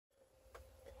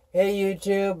Hey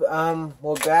YouTube,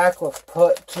 we're back with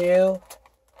part 2.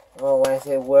 Well, when I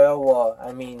say well,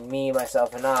 I mean me,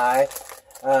 myself, and I.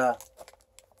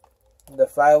 The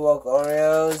firework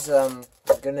Oreos,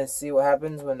 we're gonna see what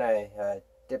happens when I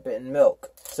dip it in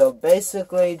milk. So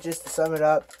basically, just to sum it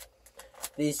up,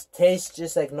 these taste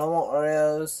just like normal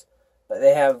Oreos, but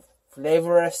they have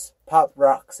flavorless pop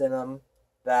rocks in them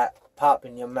that pop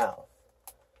in your mouth.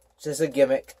 It's just a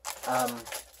gimmick.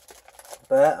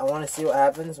 But I want to see what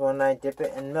happens when I dip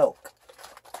it in milk.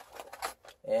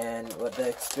 And what the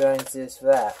experience is for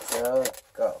that. So,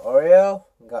 got Oreo,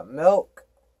 got milk.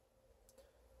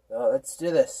 So, let's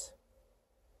do this.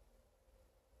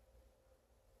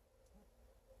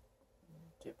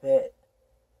 Dip it.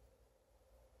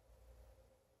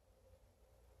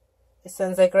 It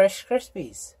sounds like Rice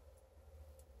Krispies.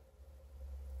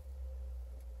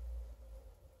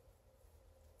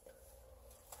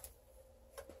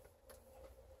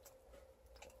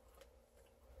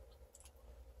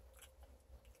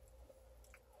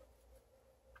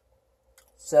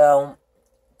 So,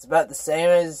 it's about the same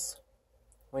as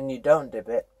when you don't dip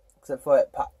it, except for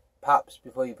it pops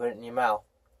before you put it in your mouth.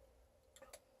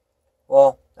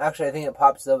 Well, actually I think it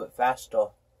pops a little bit faster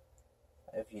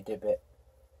if you dip it,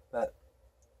 but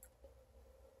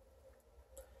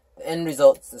the end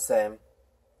result's the same,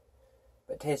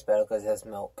 but it tastes better because it has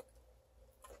milk.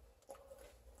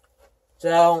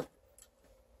 So,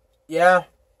 yeah,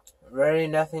 really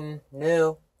nothing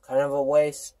new, kind of a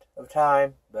waste of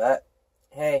time, but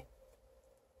hey.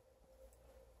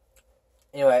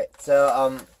 Anyway,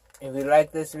 so, if you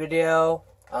like this video,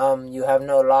 you have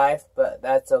no life, but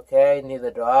that's okay, neither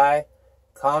do I.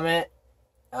 Comment,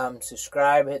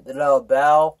 subscribe, hit the little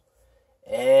bell,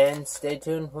 and stay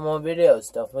tuned for more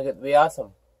videos. Don't forget to be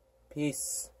awesome.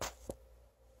 Peace.